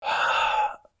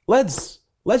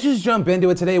Let's just jump into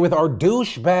it today with our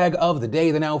douchebag of the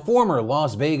day, the now former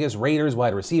Las Vegas Raiders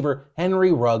wide receiver,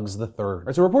 Henry Ruggs III.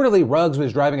 So reportedly, Ruggs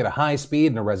was driving at a high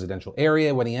speed in a residential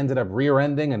area when he ended up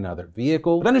rear-ending another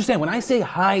vehicle. But understand, when I say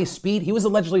high speed, he was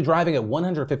allegedly driving at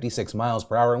 156 miles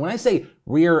per hour. And when I say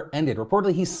rear-ended,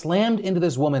 reportedly he slammed into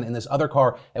this woman in this other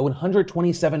car at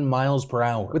 127 miles per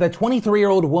hour, with a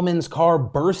 23-year-old woman's car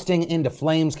bursting into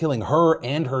flames, killing her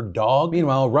and her dog.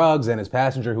 Meanwhile, Ruggs and his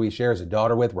passenger, who he shares a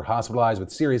daughter with, were hospitalized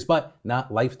with serious but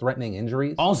not life-threatening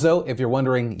injuries. Also, if you're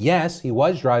wondering, yes, he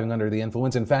was driving under the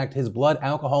influence. In fact, his blood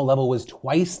alcohol level was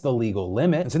twice the legal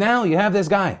limit. And so now you have this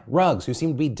guy, Ruggs, who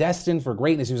seemed to be destined for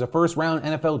greatness. He was a first-round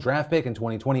NFL draft pick in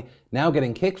 2020, now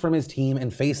getting kicked from his team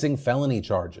and facing felony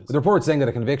charges, with reports saying that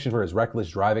a conviction for his reckless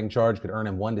driving charge could earn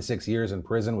him 1 to 6 years in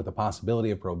prison with the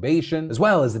possibility of probation, as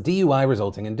well as the DUI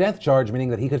resulting in death charge, meaning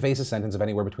that he could face a sentence of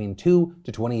anywhere between 2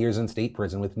 to 20 years in state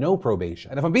prison with no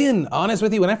probation. And if I'm being honest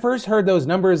with you, when I first heard those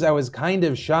numbers, I was kind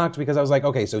of shocked because I was like,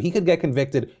 okay, so he could get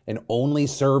convicted and only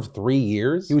serve 3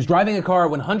 years? He was driving a car at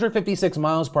 156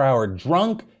 miles per hour,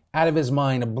 drunk out of his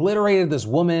mind, obliterated this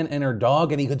woman and her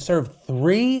dog, and he could serve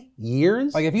 3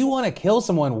 years? Like, if you want to kill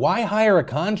someone, why hire a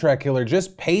contract killer?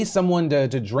 Just pay someone to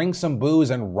drink some booze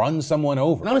and run someone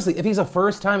over. And honestly, if he's a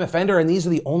first-time offender and these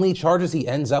are the only charges he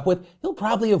ends up with, he'll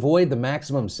probably avoid the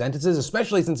maximum sentences,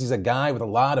 especially since he's a guy with a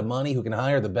lot of money who can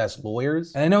hire the best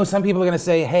lawyers. And I know some people are going to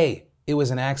say, hey, it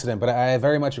was an accident, but I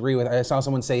very much agree with, I saw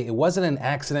someone say it wasn't an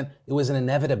accident, it was an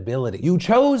inevitability. You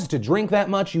chose to drink that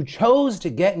much, you chose to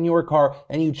get in your car,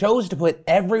 and you chose to put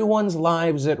everyone's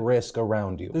lives at risk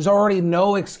around you. There's already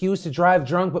no excuse to drive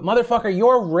drunk, but motherfucker,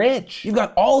 you're rich. You've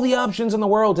got all the options in the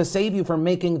world to save you from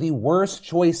making the worst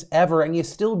choice ever, and you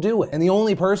still do it. And the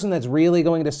only person that's really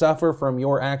going to suffer from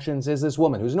your actions is this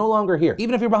woman who's no longer here.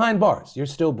 Even if you're behind bars, you're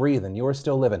still breathing, you're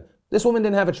still living. This woman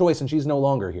didn't have a choice and she's no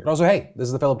longer here. But also, hey, this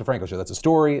is the Philip DeFranco Show. That's a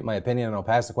story, my opinion, and I'll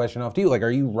pass the question off to you. Like,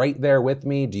 are you right there with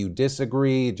me? Do you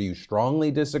disagree? Do you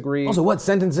strongly disagree? Also, what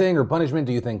sentencing or punishment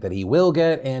do you think that he will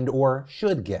get and or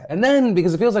should get? And then,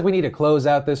 because it feels like we need to close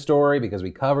out this story because we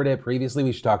covered it previously,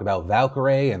 we should talk about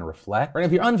Valkyrae and Reflect. Right,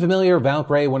 if you're unfamiliar,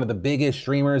 Valkyrae, one of the biggest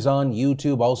streamers on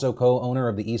YouTube, also co-owner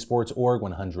of the esports org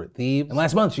 100 Thieves. And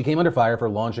last month, she came under fire for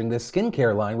launching this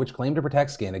skincare line which claimed to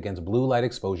protect skin against blue light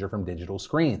exposure from digital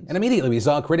screens. And immediately we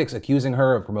saw critics accusing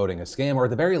her of promoting a scam, or at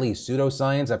the very least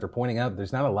pseudoscience, after pointing out that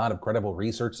there's not a lot of credible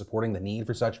research supporting the need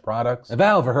for such products. And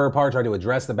Val, for her part, tried to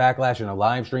address the backlash in a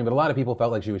live stream, but a lot of people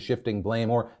felt like she was shifting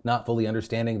blame or not fully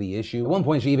understanding the issue. At one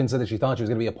point, she even said that she thought she was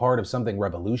going to be a part of something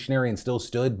revolutionary and still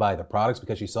stood by the products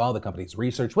because she saw the company's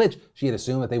research, which she had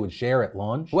assumed that they would share at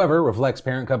launch. However, Reflect's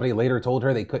parent company later told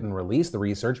her they couldn't release the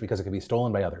research because it could be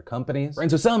stolen by other companies.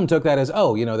 And so some took that as,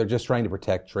 oh, they're just trying to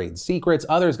protect trade secrets.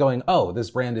 Others going, oh,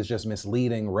 this brand is just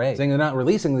misleading Ray, saying they're not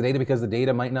releasing the data because the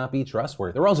data might not be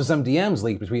trustworthy. There were also some DMs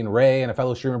leaked between Ray and a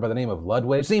fellow streamer by the name of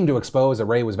Ludwig, which seemed to expose that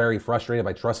Ray was very frustrated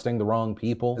by trusting the wrong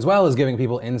people, as well as giving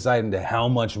people insight into how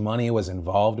much money was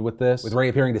involved with this, with Ray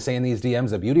appearing to say in these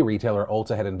DMs that beauty retailer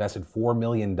Ulta had invested $4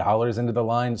 million into the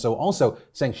line, so also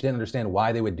saying she didn't understand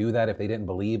why they would do that if they didn't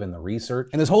believe in the research.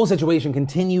 And this whole situation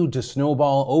continued to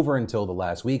snowball over until the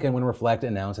last weekend when Reflect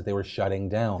announced that they were shutting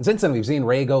down. And since then, we've seen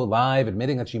Ray go live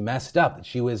admitting that she messed up, that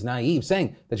she was naive,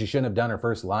 saying that she shouldn't have done her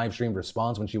first live stream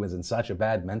response when she was in such a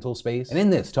bad mental space. And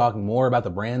in this, talking more about the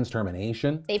brand's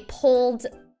termination. They pulled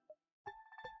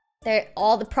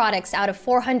all the products out of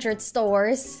 400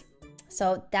 stores.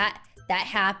 So that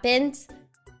happened.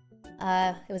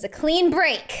 It was a clean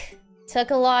break. Took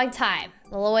a long time.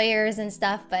 The lawyers and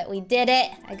stuff, but we did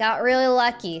it. I got really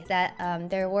lucky that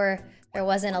there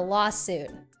wasn't a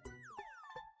lawsuit.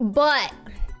 But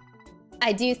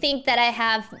I do think that I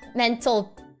have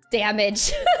mental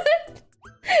damage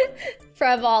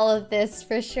from all of this,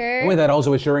 for sure. And with that,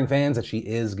 also assuring fans that she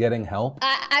is getting help.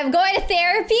 I'm going to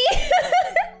therapy.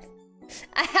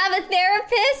 I have a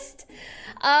therapist.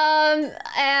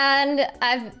 And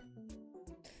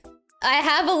I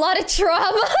have a lot of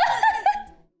trauma.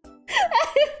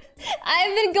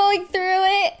 I've been going through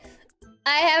it.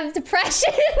 I have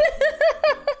depression.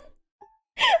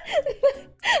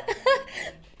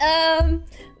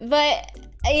 But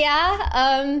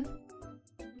yeah,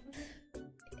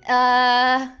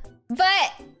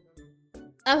 but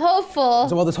I'm hopeful.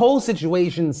 So while this whole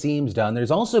situation seems done, there's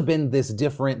also been this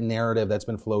different narrative that's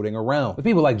been floating around, with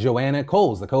people like Joanna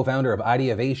Coles, the co-founder of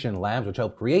Ideovation Labs, which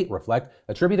helped create Reflect,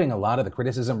 attributing a lot of the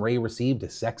criticism Ray received to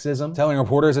sexism, telling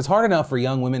reporters it's hard enough for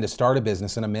young women to start a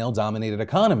business in a male-dominated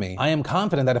economy. I am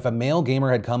confident that if a male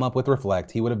gamer had come up with Reflect,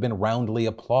 he would have been roundly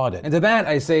applauded. And to that,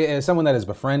 I say, as someone that has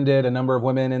befriended a number of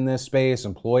women in this space,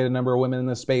 employed a number of women in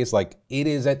this space, like, it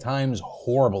is at times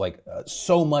horrible, like,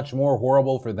 so much more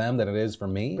horrible for them than it is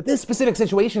for me. But this specific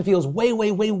situation feels way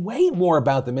more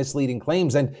about the misleading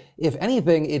claims, and if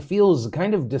anything, it feels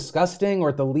kind of disgusting, or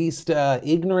at the least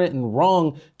ignorant and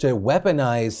wrong, to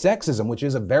weaponize sexism, which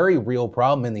is a very real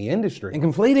problem in the industry, and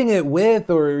conflating it with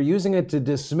or using it to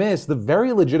dismiss the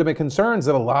very legitimate concerns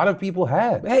that a lot of people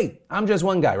have. Hey, I'm just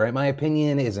one guy, right? My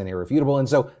opinion isn't irrefutable, and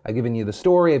so I've given you the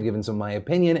story, I've given some of my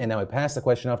opinion, and now I pass the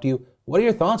question off to you. What are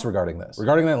your thoughts regarding this?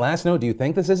 Regarding that last note, do you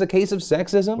think this is a case of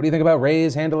sexism? What do you think about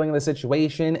Ray's handling the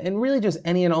situation? And really just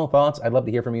any and all thoughts, I'd love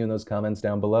to hear from you in those comments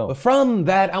down below. But from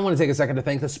that, I want to take a second to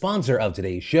thank the sponsor of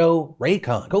today's show,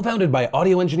 Raycon. Co-founded by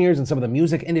audio engineers in some of the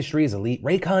music industry's elite,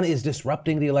 Raycon is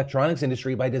disrupting the electronics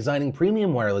industry by designing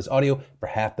premium wireless audio for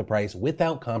half the price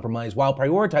without compromise, while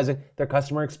prioritizing their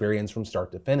customer experience from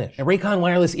start to finish. And Raycon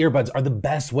wireless earbuds are the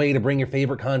best way to bring your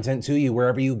favorite content to you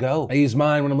wherever you go. I use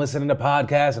mine when I'm listening to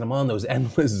podcasts and I'm on those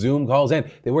endless Zoom calls, and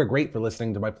they work great for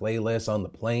listening to my playlists on the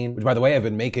plane, which, by the way, I've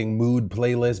been making mood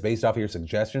playlists based off of your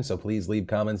suggestions, so please leave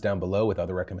comments down below with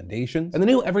other recommendations. And the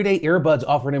new everyday earbuds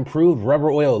offer an improved rubber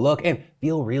oil look and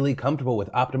feel really comfortable with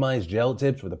optimized gel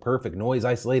tips with a perfect noise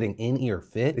isolating in-ear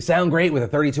fit. They sound great with a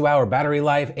 32-hour battery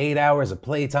life, 8 hours of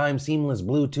playtime, seamless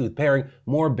Bluetooth pairing,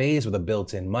 more bass with a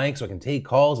built-in mic so I can take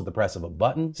calls at the press of a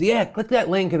button. So yeah, click that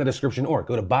link in the description or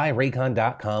go to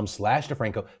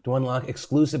buyraycon.com/DeFranco to unlock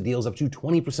exclusive deals up to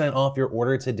 20% off your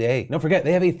order today. Don't forget,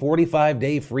 they have a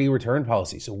 45-day free return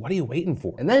policy, so what are you waiting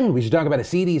for? And then we should talk about a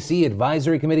CDC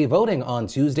advisory committee voting on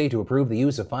Tuesday to approve the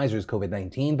use of Pfizer's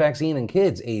COVID-19 vaccine in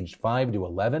kids aged 5 to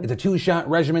 11. It's a 2-shot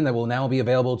regimen that will now be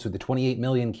available to the 28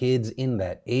 million kids in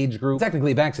that age group.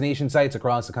 Technically, vaccination sites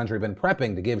across the country have been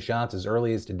prepping to give shots as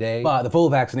early as today, but the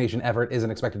full vaccination effort isn't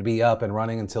expected to be up and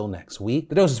running until next week.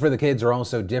 The doses for the kids are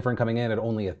also different, coming in at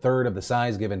only a third of the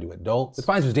size given to adults, with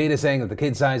Pfizer's data saying that the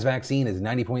kid-size vaccine is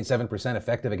 90.7%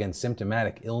 effective against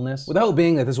symptomatic illness, with the hope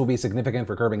being that this will be significant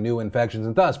for curbing new infections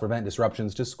and thus prevent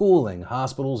disruptions to schooling,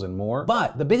 hospitals, and more.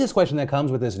 But the biggest question that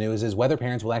comes with this news is whether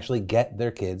parents will actually get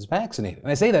their kids vaccinated.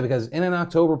 And I say that because in an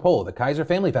October poll, the Kaiser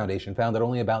Family Foundation found that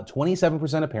only about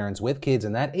 27% of parents with kids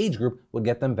in that age group would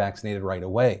get them vaccinated right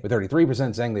away, with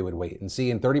 33% saying they would wait and see,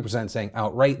 and 30% saying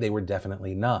outright they were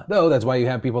definitely not. Though that's why you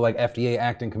have people like FDA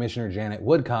Acting Commissioner Janet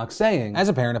Woodcock saying, as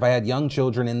a parent, if I had young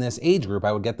children in this age group,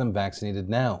 I would get them vaccinated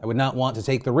now. I would not want to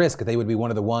take the risk that they would be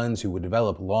one of the ones who would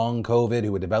develop long COVID,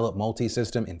 who would develop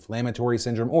multi-system inflammatory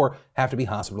syndrome, or have to be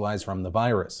hospitalized from the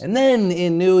virus. And then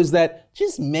in news that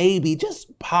just maybe,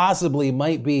 just possibly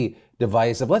might be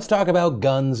divisive, let's talk about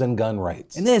guns and gun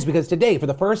rights. And this because today, for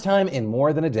the first time in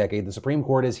more than a decade, the Supreme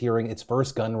Court is hearing its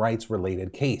first gun rights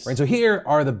related case. Right, so here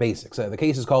are the basics. The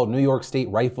case is called New York State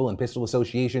Rifle and Pistol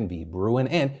Association v. Bruin,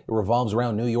 and it revolves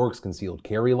around New York's concealed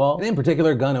carry law. And in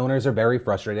particular, gun owners are very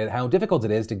frustrated at how difficult it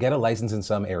is to get a license in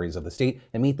some areas of the state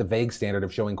and meet the vague standard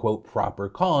of showing, quote, proper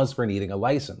cause for needing a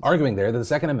license, arguing there that the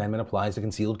Second Amendment applies to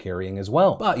concealed carrying as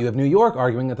well. But you have New York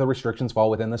arguing that the restrictions fall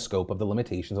within the scope of the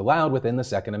limitations allowed within the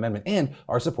Second Amendment and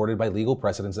are supported by legal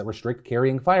precedents that restrict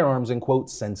carrying firearms in, quote,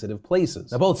 sensitive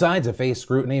places. Now, both sides have faced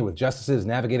scrutiny, with justices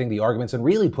navigating the arguments and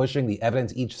really pushing the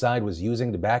evidence each side was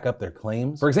using to back up their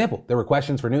claims. For example, there were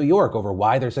questions for New York over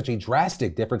why there's such a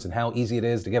drastic difference in how easy it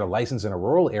is to get a license in a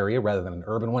rural area rather than an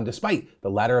urban one, despite the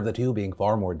latter of the two being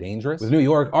far more dangerous, with New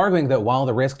York arguing that while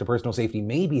the risk to personal safety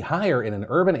may be higher in an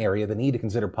urban area, the need to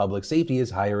consider public safety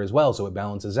is higher as well, so it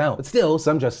balances out. But still,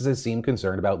 some justices seem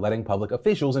concerned about letting public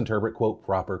officials interpret, quote,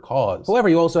 proper cause. However,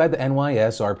 you also had the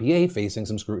NYSRPA facing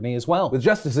some scrutiny as well, with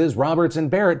Justices Roberts and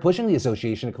Barrett pushing the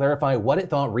association to clarify what it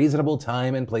thought reasonable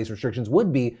time and place restrictions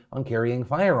would be on carrying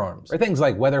firearms, or things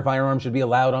like whether firearms should be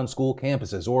allowed on school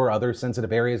campuses or other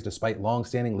sensitive areas despite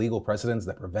long-standing legal precedents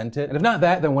that prevent it. And if not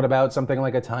that, then what about something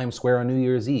like a Times Square on New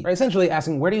Year's Eve? Right, essentially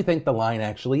asking, where do you think the line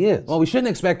actually is? Well, we shouldn't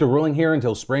expect a ruling here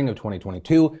until spring of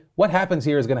 2022. what happens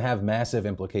here is going to have massive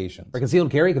implications. For concealed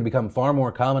carry could become far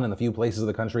more common in the few places of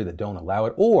the country that don't allow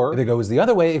it, or if it goes the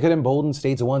other way, it could embolden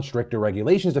states who want stricter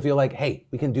regulations to feel like, hey,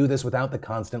 we can do this without the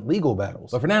constant legal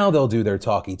battles. But for now, they'll do their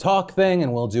talky talk thing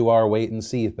and we'll do our wait and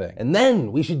see thing. And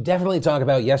then we should definitely talk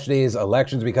about yesterday's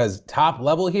elections, because top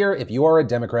level here, if you are a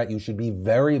Democrat, you should be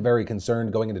very, very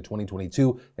concerned going into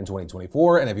 2022 and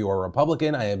 2024. And if you are a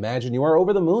Republican, I imagine you are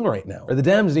over the moon right now. Or the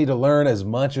Dems need to learn as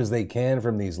much as they can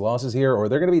from these losses here, or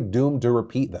they're going to be doomed to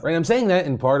repeat them. Right? I'm saying that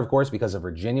in part, of course, because of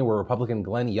Virginia, where Republican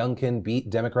Glenn Youngkin beat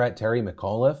Democrat Terry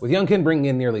McAuliffe, with Youngkin bringing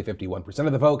in nearly 51%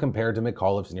 of the vote compared to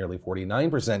McAuliffe's nearly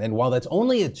 49%. And while that's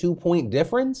only a 2-point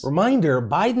difference, reminder,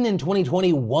 Biden in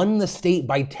 2020 won the state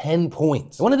by 10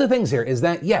 points. One of the things here is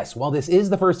that, yes, while this is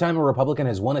the first time a Republican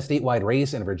has won a statewide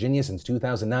race in Virginia since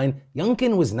 2009,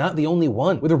 Youngkin was not the only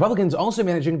one, with Republicans also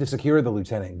managing to secure the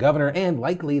lieutenant governor and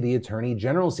likely the attorney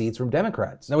general seats from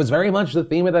Democrats. That was very much the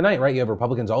theme of the night, right? You have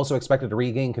Republicans also expected to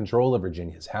regain control of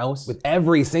Virginia's House, with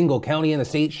every single county in the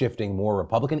state shifting more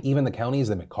Republican, even the counties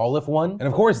that McAuliffe won. And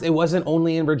of course, it wasn't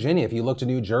only in Virginia. If you look to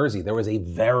New Jersey, there was a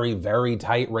very, very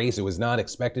tight race. It was not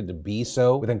expected to be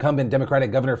so, with incumbent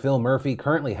Democratic Governor Phil Murphy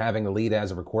currently having the lead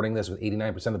as of recording this, with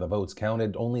 89% of the votes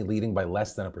counted, only leading by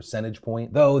less than a percentage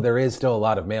point. Though there is still a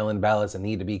lot of mail-in ballots that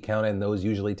need to be counted, and those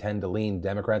usually tend to lean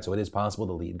Democrat, so it is possible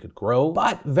the lead could grow.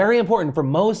 But very important, for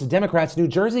most Democrats, New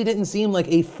Jersey didn't seem like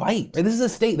a fight. This is a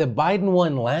state that Biden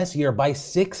won last year by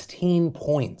 16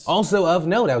 points. Also of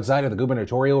note, outside of the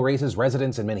gubernatorial races,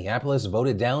 residents in Minneapolis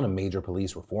voted down a major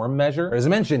police reform measure. As I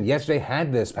mentioned, yesterday,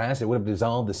 had this passed, it would have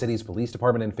dissolved the city's police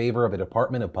department in favor of a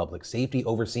Department of Public Safety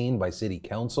overseen by City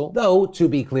Council. Though, to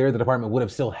be clear, the department would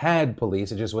have still had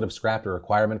police, it just would have scrapped a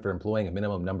requirement for employing a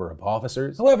minimum number of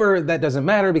officers. However, that doesn't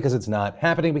matter because it's not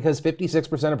happening, because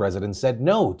 56% of residents said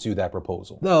no to that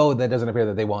proposal. Though that doesn't appear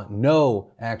that they want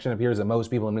no action. It appears that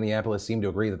most people in Minneapolis seem to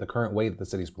agree that the current way that the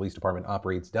city's police department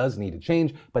operates does need to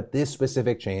change, but this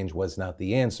specific change was not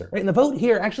the answer. Right? And the vote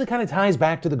here actually kind of ties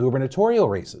back to the gubernatorial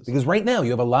races, because right now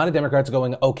you have a lot of Democrats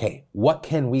going, okay, what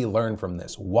can we learn from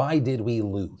this? Why did we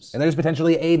lose? And there's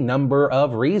potentially a number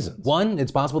of reasons. One,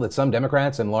 it's possible that some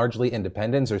Democrats and largely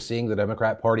independents are seeing the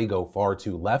Democrat Party go far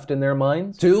too left in their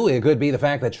minds. Two, it could be the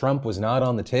fact that Trump was not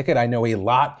on the ticket. I know a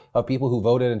lot of people who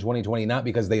voted in 2020 not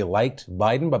because they liked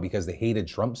Biden, but because they hated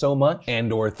Trump so much.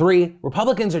 And or three,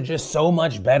 Republicans are just so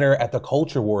much better at the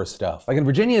culture war stuff. Like in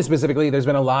Virginia specifically, there's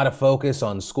been a lot of focus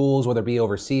on schools, whether it be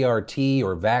over CRT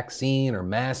or vaccine or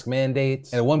mask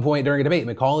mandates. And at one point during a debate,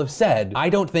 McAuliffe said, I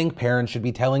don't think parents should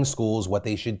be telling schools what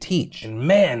they should teach. And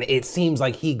man, it seems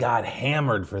like he got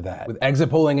hammered for that. With exit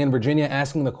polling in Virginia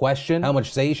asking the question, how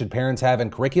much say should parents have in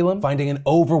curriculum? Finding an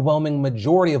overwhelming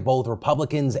majority of both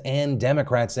Republicans and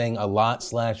Democrats saying a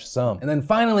lot/some. And then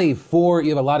finally, four, you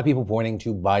have a lot of people pointing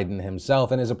to Biden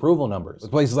himself and his approval numbers,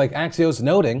 with places like Axios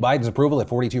noting Biden's approval at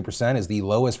 42% is the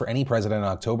lowest for any president in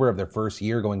October of their first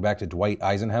year, going back to Dwight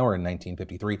Eisenhower in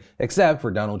 1953, except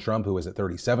for Donald Trump, who was at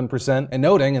 37%. And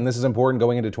noting, and this is important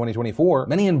going into 2024,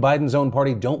 many in Biden's own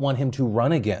party don't want him to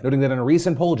run again, noting that in a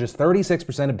recent poll, just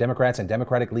 36% of Democrats and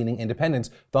Democratic-leaning independents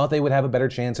thought they would have a better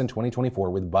chance in 2024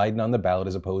 with Biden on the ballot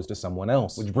as opposed to someone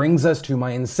else. Which brings us to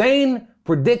my insane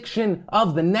prediction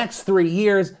of the next 3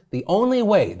 years. The only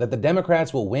way that the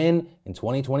Democrats will win in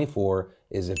 2024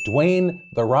 is if Dwayne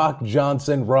 "The Rock"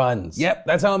 Johnson runs. Yep,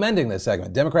 that's how I'm ending this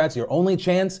segment. Democrats, your only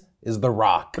chance is The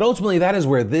Rock. But ultimately, that is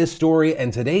where this story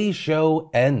and today's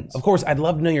show ends. Of course, I'd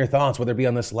love to know your thoughts, whether it be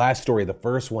on this last story, the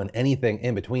first one, anything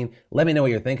in between. Let me know what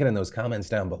you're thinking in those comments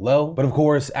down below. But of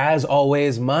course, as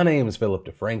always, my name is Philip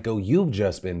DeFranco. You've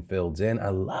just been filled in. I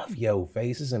love yo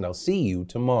faces, and I'll see you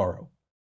tomorrow.